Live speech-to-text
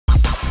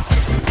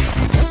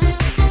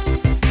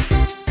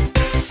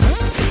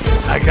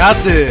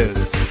got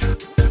this.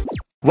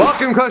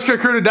 Welcome, Kleschka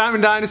crew, to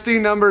Diamond Dynasty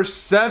number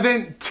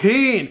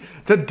 17.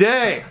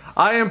 Today,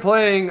 I am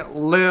playing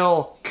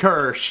LIL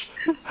KERSH.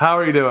 How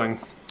are you doing?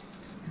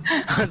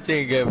 I'm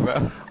doing good, bro.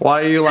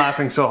 Why are you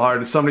laughing so hard?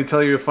 Did somebody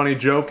tell you a funny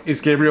joke?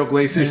 Is Gabriel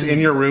Iglesias in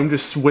your room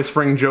just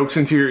whispering jokes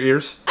into your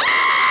ears?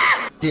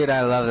 Dude, I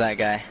love that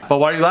guy. But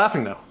why are you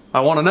laughing, though? I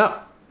want to know.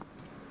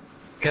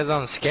 Because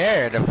I'm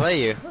scared to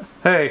play you.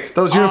 Hey,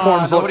 those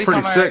uniforms look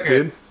pretty sick,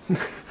 dude.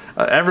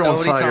 Everyone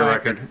saw your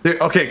record.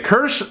 Okay,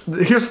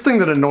 Kersh, here's the thing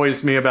that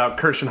annoys me about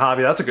Kersh and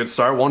Javi. That's a good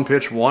start. One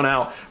pitch, one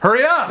out.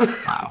 Hurry up!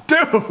 Wow.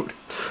 Dude!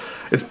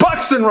 It's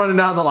Buxton running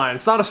down the line.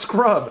 It's not a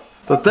scrub.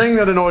 The thing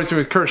that annoys me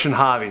with Kersh and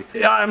Javi.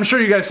 I'm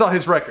sure you guys saw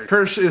his record.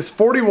 Kersh is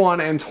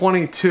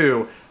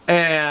 41-22,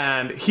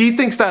 and he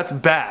thinks that's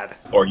bad.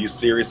 Are you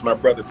serious, my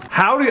brother?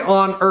 How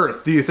on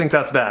earth do you think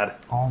that's bad?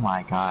 Oh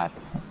my god.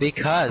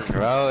 Because,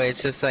 bro,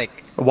 it's just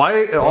like...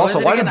 Why?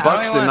 Also, why did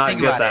Buxton not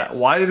get that?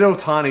 Why did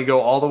Ohtani go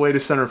all the way to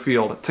center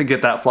field to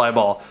get that fly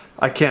ball?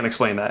 I can't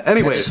explain that.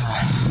 Anyways.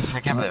 I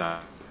can't believe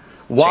it.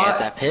 Why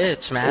that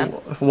pitch, man?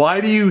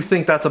 Why do you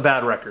think that's a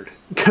bad record?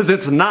 Because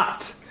it's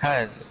not.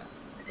 Because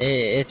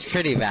it's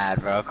pretty bad,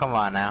 bro. Come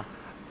on now.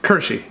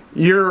 Kershie,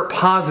 you're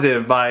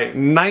positive by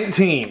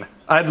 19.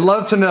 I'd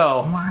love to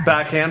know.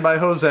 Backhand by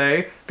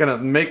Jose. Gonna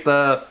make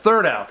the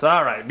third out.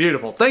 All right,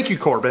 beautiful. Thank you,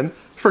 Corbin,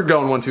 for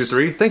going 1, 2,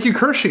 3. Thank you,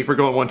 Kershie, for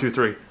going 1, 2,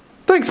 3.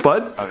 Thanks,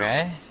 bud.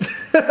 Okay.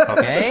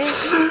 Okay.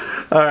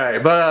 All right,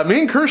 but me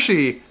and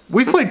Kershie,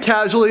 we played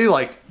casually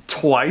like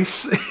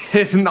twice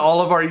in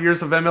all of our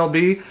years of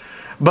MLB,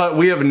 but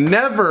we have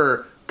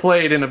never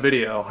played in a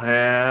video.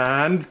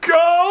 And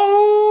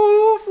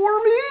go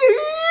for me!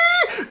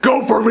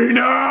 Go for me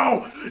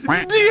now!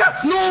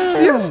 Yes! No!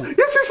 Yes! Yes!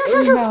 Yes!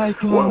 Yes! Yes!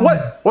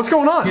 Yes. What's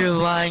going on? You're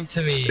lying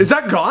to me. Is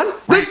that gone?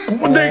 They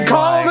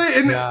called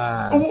it. And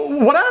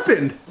what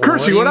happened?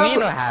 Kershie, what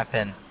happened? What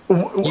happened?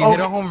 You hit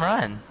a home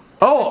run.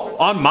 Oh,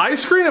 on my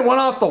screen it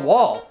went off the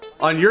wall.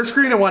 On your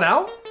screen it went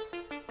out?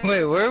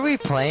 Wait, where are we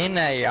playing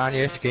on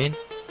your screen?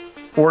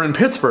 We're in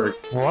Pittsburgh.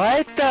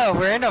 What the?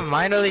 We're in a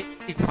minor league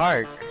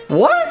park.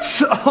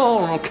 What?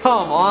 Oh,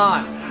 come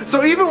on.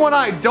 So even when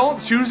I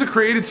don't choose a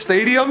created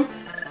stadium,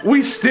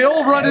 we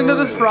still run into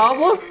this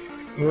problem?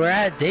 We're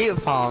at Date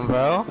Palm,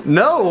 bro.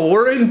 No,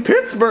 we're in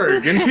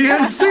Pittsburgh, in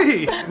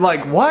PNC.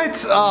 Like,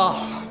 what?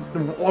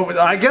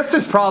 I guess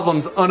this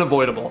problem's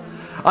unavoidable.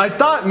 I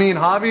thought me and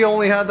Javi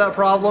only had that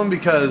problem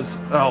because,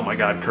 oh my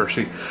god,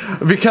 Kershie,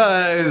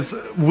 because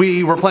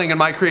we were playing in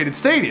my created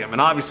stadium, and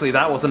obviously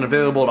that wasn't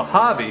available to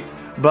Javi.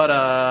 But,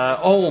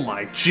 oh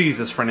my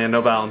Jesus,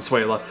 Fernando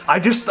Valenzuela. I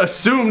just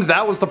assumed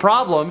that was the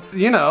problem.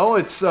 You know,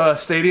 it's a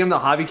stadium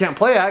that Javi can't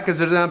play at because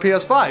it's on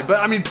PS5.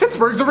 But, I mean,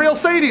 Pittsburgh's a real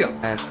stadium.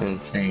 That's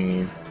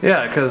insane.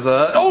 Yeah, because,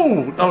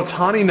 oh,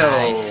 Ohtani, no.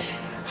 Nice.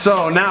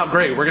 So now,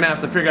 great, we're gonna have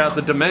to figure out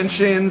the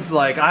dimensions.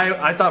 Like,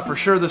 I thought for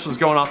sure this was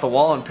going off the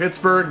wall in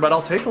Pittsburgh, but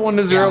I'll take a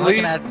 1-0 lead. I'm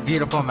looking at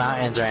beautiful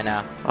mountains right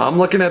now. I'm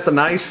looking at the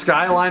nice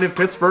skyline of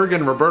Pittsburgh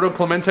and Roberto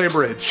Clemente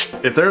Bridge.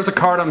 If there's a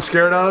card I'm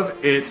scared of,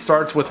 it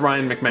starts with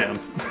Ryan McMahon.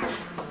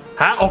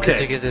 Okay.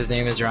 Because his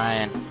name is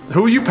Ryan.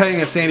 Who are you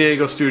paying at San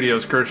Diego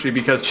Studios, Kershie?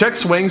 Because check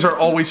swings are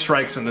always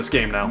strikes in this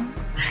game now.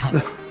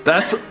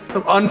 That's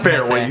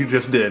unfair what you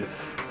just did.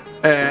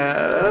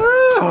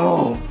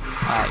 Oh.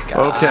 My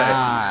God.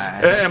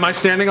 Okay. Am I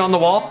standing on the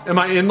wall? Am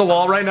I in the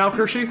wall right now,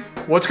 Kershie?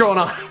 What's going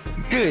on?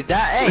 Dude,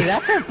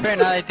 that's unfair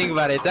now that I think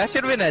about it. That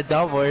should have been a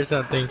double or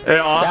something.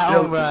 That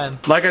home run.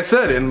 Like I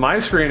said, in my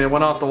screen, it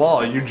went off the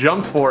wall. You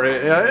jumped for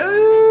it.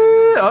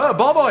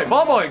 Ball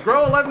boy,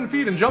 grow 11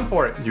 feet and jump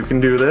for it. You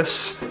can do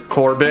this.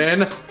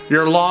 Corbin,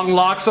 your long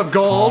locks of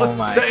gold. Oh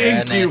my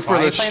Thank goodness. you for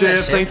the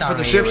shift. Thank you for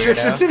the shift.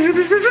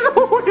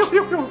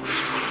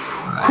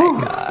 Oh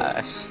my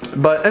gosh.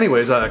 But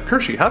anyways,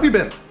 Kershie, how have you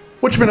been?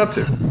 What you been up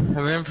to? I've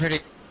been pretty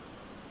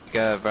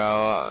good,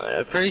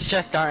 bro. Pretty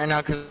stressed out right now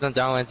because I'm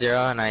down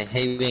 1-0 and I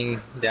hate being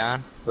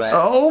down. But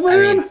oh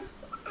man.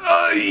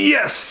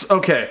 Yes.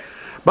 Okay.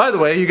 By the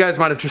way, you guys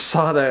might have just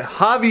saw that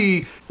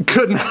Javi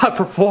could not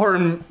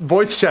perform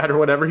voice chat or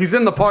whatever. He's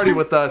in the party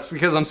with us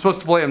because I'm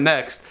supposed to play him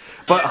next.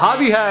 But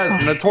Javi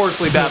has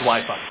notoriously bad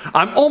Wi-Fi.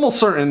 I'm almost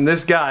certain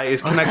this guy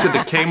is connected to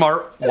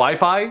Kmart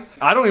Wi-Fi.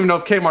 I don't even know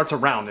if Kmart's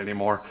around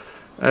anymore.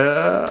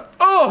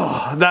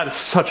 Oh, that is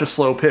such a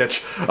slow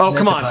pitch. Oh,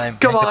 come on.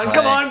 Come on.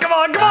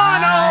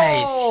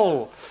 Nice.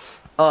 No!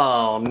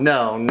 Oh,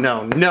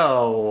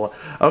 no.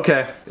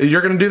 Okay,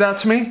 you're going to do that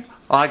to me?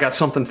 Oh, I got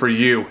something for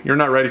you. You're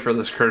not ready for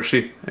this,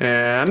 Kershie.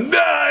 And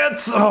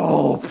it's, Prince.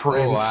 Oh,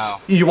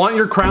 wow. You want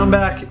your crown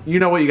back? You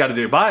know what you got to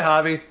do. Bye,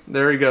 Javi.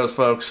 There he goes,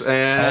 folks.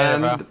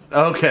 And,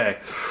 okay.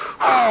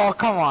 Oh,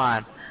 come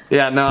on.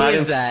 Yeah, no, Who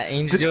is that?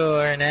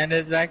 Angel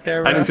Hernandez back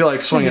there, bro? I didn't feel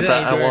like swinging at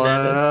that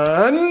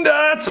one. And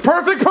that's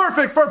perfect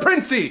for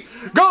Princey.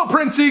 Go,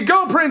 Princey.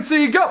 Go,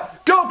 Princey.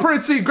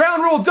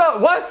 Ground rule.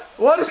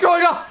 What is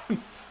going on?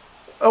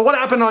 What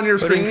happened on your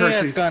screen,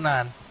 Kershie? What's going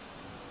on?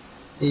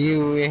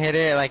 You hit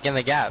it like in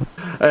the gap.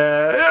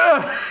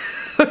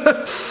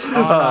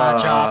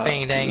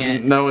 Chopping, dang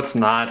it. No, it's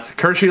not.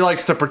 Kershie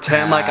likes to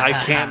pretend like I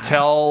can't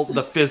tell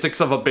the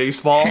physics of a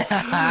baseball,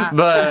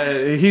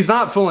 but he's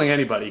not fooling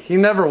anybody. He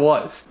never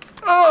was.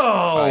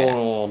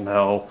 Oh,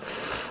 no.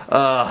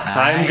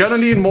 I'm gonna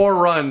need more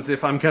runs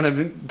if I'm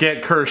gonna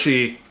get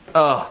Kershie.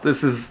 Oh,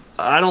 this is...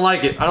 I don't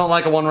like it. I don't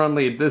like a one-run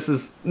lead. This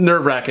is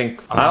nerve-wracking.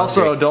 I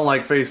also don't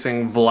like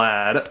facing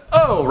Vlad.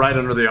 Oh, right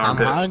under the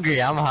armpit.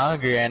 I'm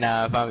hungry right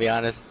now, if I'm being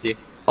honest with you.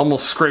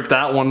 Almost scraped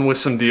that one with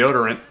some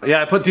deodorant.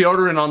 Yeah, I put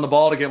deodorant on the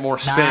ball to get more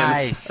spin.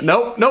 Nice.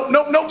 Nope.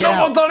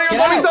 Otani,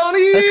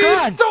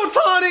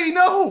 Otani,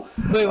 no.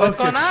 Wait, what's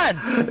going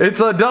on?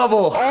 It's a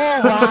double. Oh,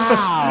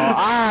 wow.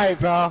 All right,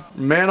 bro.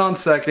 Man on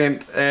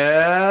second,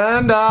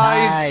 and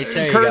Nice.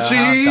 There you go.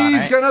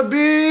 Kershie's gonna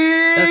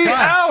be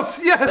out.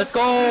 Yes. Let's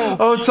go.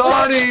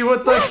 Otani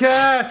with the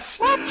catch.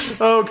 What?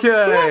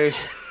 Okay.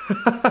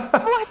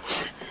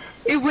 What?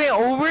 It went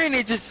over and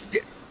it just...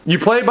 You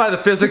play by the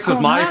physics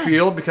of my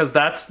field because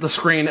that's the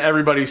screen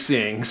everybody's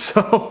seeing.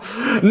 So,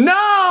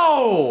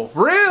 no!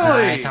 Really?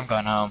 Alright, I'm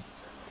going home.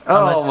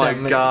 Oh my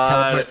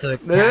god.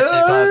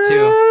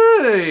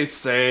 Hey,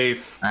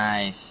 safe.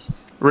 Nice.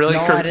 Really?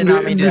 No, I did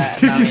not mean to do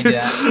that. Not mean to do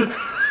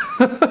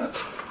that.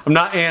 I'm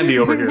not Andy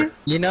over here.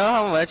 You know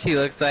how much he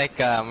looks like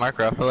Mark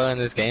Ruffalo in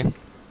this game?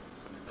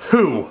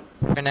 Who?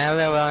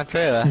 Fernando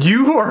Valenzuela.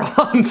 You are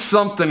on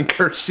something,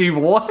 Kershie.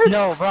 What?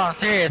 No, bro, I'm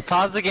serious.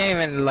 Pause the game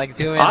and like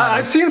zoom in.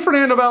 I've seen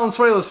Fernando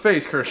Valenzuela's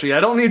face, Kershie. I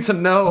don't need to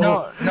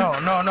know.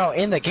 No.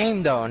 In the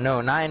game though.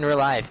 No, not in real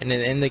life.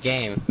 In the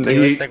game. He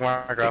looks like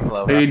Mark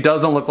Ruffalo. Bro. He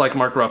doesn't look like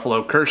Mark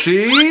Ruffalo.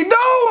 Kershie.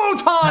 No,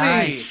 Otani.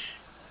 Nice.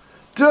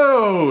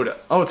 Dude.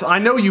 Oh, I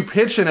know you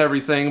pitch and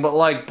everything, but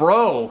like,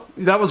 bro,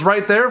 that was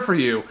right there for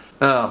you.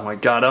 Oh my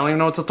god, I don't even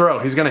know what to throw.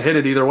 He's gonna hit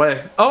it either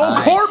way. Oh,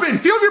 nice. Corbin,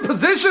 field your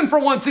position for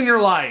once in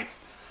your life.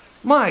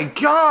 My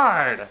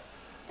god.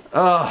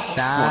 Oh.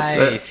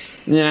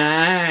 Nice.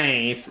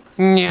 Nice.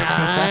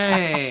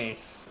 Nice.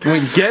 Can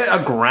we get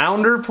a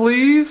grounder,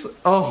 please?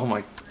 Oh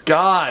my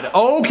god.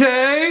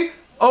 Okay.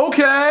 Thank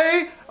you.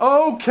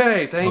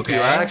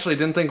 I actually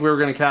didn't think we were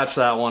gonna catch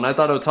that one. I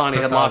thought Otani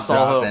had lost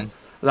all hope.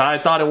 I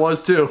thought it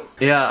was too.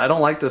 Yeah, I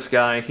don't like this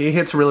guy. He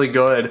hits really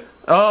good.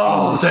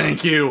 Oh,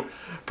 thank you.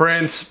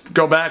 Prince,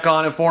 go back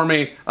on it for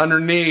me.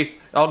 Underneath.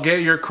 I'll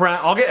get your crown.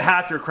 I'll get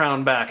half your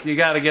crown back. You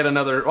got to get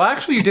another. Well,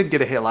 actually, you did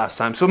get a hit last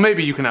time, so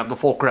maybe you can have the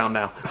full crown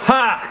now.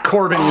 Ha!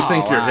 Corbin, you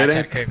think you're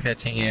hitting?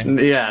 Pitching you.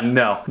 Yeah,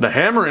 no. The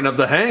hammering of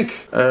the Hank.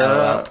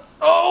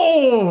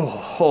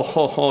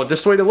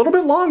 Just wait a little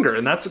bit longer,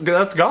 and that's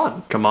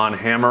gone. Come on,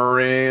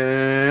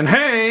 hammering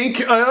Hank.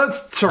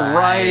 That's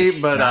right,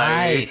 but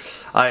I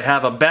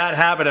have a bad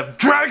habit of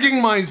dragging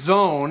my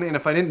zone, and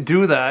if I didn't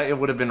do that, it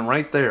would have been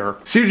right there.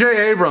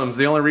 CJ Abrams,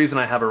 the only reason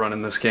I have a run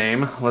in this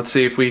game. Let's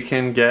see if we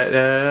can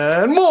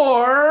get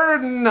more.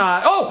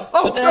 Not.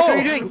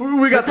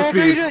 We got the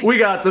speed. We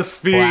got the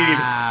speed.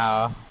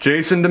 Wow.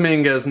 Jason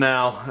Dominguez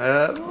now.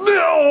 Oh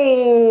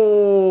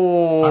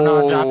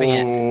no, I'm dropping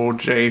it.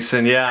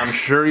 Jason, yeah, I'm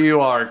sure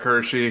you are,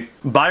 Kershie.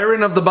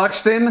 Byron of the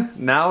Buxton,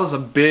 now is a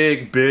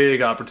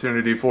big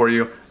opportunity for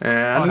you.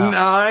 And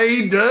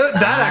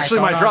that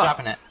actually might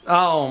drop.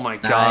 Oh my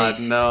god,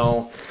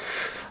 no.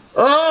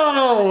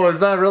 Oh, is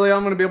that really all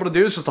I'm going to be able to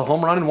do? Is just a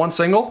home run in one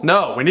single?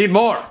 No, we need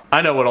more.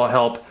 I know what'll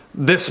help.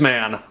 This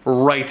man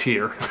right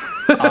here.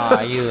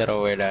 Aw, you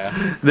little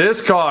weirdo.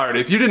 This card,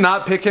 if you did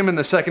not pick him in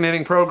the second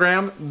inning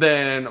program,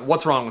 then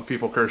what's wrong with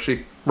people,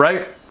 Kershie?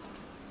 Right?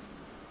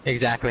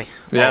 Exactly.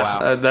 Yeah,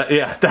 oh, wow. that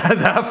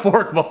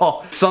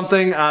forkball.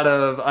 Something out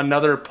of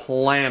another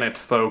planet,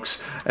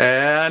 folks.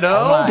 And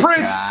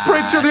Prince,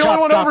 you're the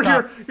only one over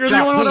here. You're the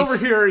only one over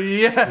here.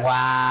 Yes.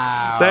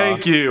 Wow.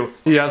 Thank you.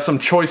 You have some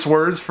choice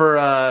words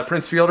for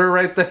Prince Fielder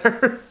right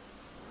there.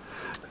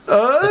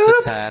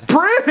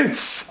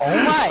 Prince. Oh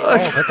my.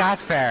 Oh, but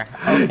that's fair.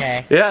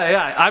 Okay.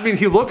 Yeah. I mean,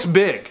 he looks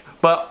big.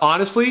 But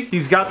honestly,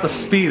 he's got the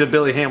speed of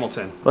Billy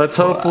Hamilton. Let's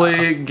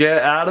hopefully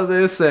get out of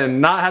this and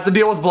not have to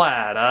deal with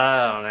Vlad.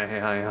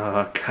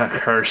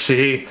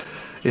 Kershie.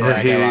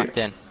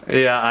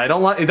 Yeah, I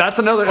don't like. That's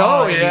another.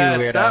 Oh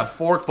yes, that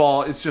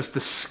forkball is just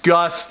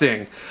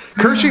disgusting.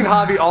 Kershie and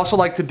Javi also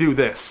like to do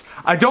this.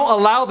 I don't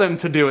allow them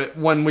to do it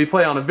when we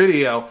play on a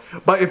video,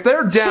 but if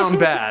they're down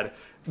bad,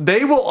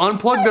 they will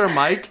unplug their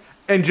mic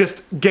and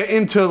just get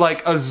into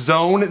like a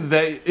zone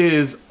that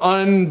is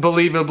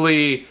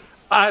unbelievably.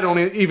 I don't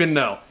even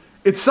know.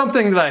 It's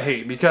something that I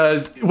hate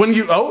because when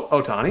you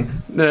Otani,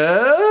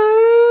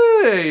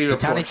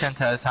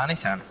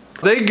 Otani-san.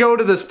 They go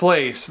to this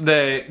place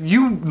that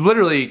you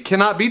literally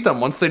cannot beat them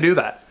once they do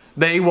that.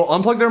 They will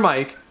unplug their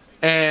mic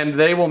and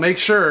they will make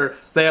sure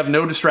they have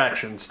no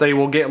distractions. They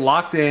will get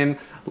locked in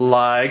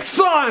like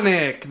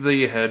Sonic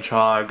the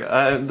Hedgehog.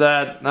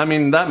 That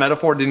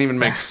metaphor didn't even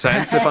make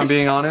sense if I'm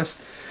being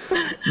honest.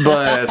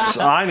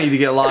 But I need to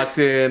get locked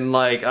in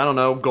like, I don't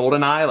know,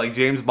 GoldenEye, like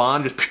James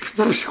Bond. Just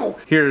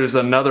here's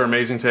another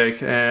amazing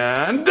take.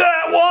 And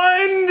that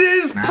one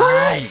is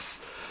Prince!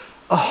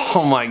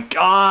 Oh my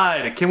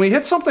God. Can we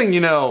hit something,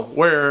 you know,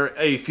 where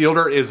a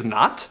fielder is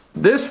not?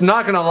 This,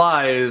 not gonna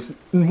lie, is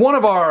one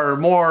of our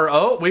more,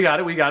 oh, we got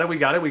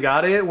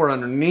it. We're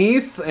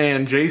underneath,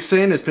 and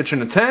Jason is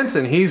pitching a 10th,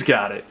 and he's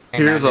got it.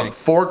 Here's a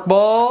fork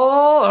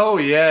ball. Oh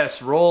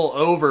yes, roll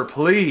over,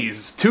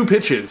 please. 2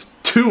 pitches,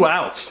 2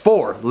 outs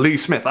for Lee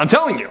Smith. I'm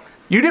telling you,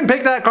 you didn't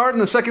pick that card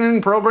in the second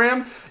inning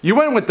program. You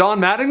went with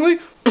Don Mattingly.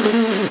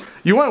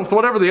 You went with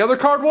whatever the other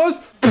card was.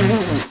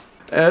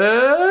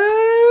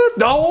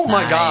 Oh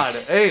my God.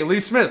 Hey, Lee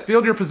Smith,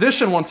 field your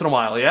position once in a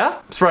while, yeah?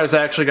 I'm surprised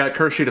I actually got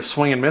Kersh to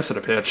swing and miss at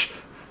a pitch.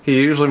 He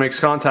usually makes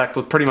contact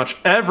with pretty much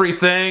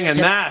everything, and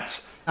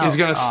that is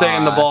going to stay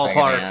in the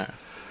ballpark.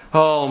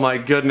 Oh my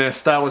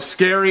goodness, that was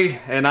scary,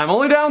 and I'm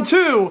only down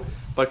 2,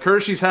 but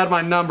Kersh's had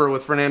my number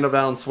with Fernando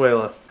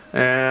Valenzuela.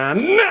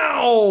 And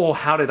no!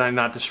 How did I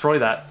not destroy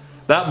that?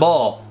 That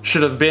ball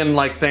should have been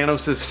like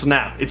Thanos'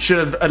 snap. It should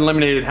have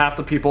eliminated half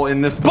the people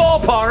in this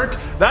ballpark.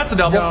 That's a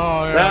double.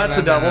 That's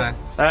a double.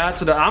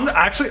 That's a double. I'm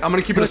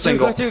gonna keep it a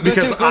single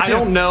because I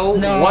don't know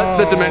what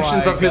the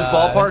dimensions of his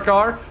ballpark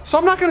are. So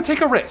I'm not gonna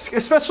take a risk,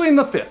 especially in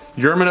the 5th.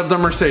 German of the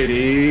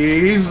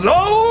Mercedes.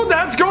 Oh,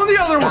 that's going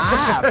the other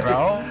way.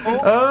 Bro.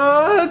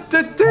 Oh,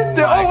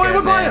 wait,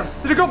 what by him?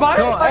 Did it go by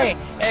him?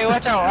 Hey,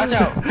 watch out.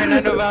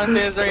 Fernando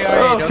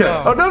Valenzuela.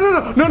 Okay. Oh,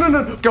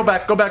 no. Go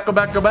back.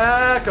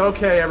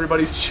 Okay,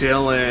 everybody's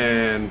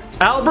chilling.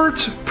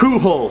 Albert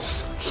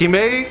Pujols. He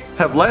may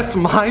have left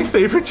my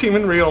favorite team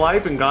in real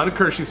life and gone to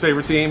Kersh's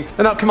favorite team.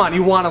 And now, come on,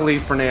 you want to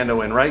leave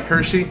Fernando in, right,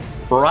 Kersh?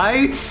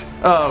 Right?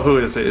 Oh, who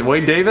is it?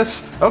 Wade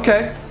Davis?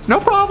 Okay, no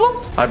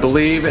problem. I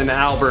believe in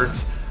Albert.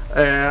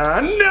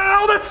 And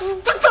now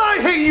I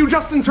hate you,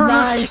 Justin Turner.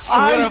 Nice.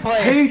 I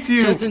hate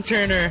you. Justin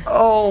Turner.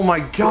 Oh my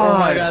God. Oh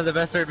my God, the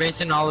best third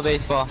baseman in all of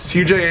baseball.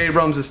 CJ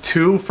Abrams is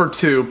 2 for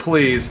 2,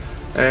 please.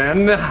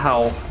 And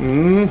now,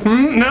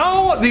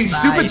 no, these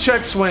stupid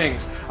check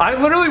swings. I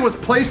literally was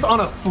placed on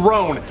a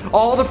throne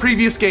all the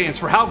previous games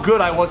for how good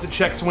I was at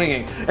check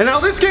swinging. And now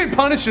this game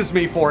punishes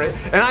me for it,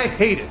 and I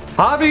hate it.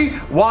 Javi,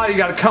 why you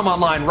gotta come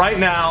online right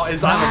now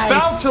as I'm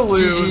about to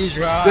lose.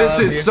 This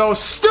is so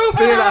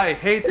stupid. I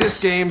hate this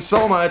game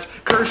so much.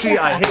 Kersh,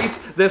 I hate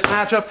this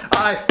matchup.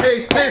 I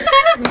hate this.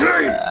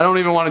 I don't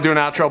even want to do an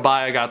outro.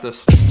 Bye, I got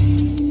this.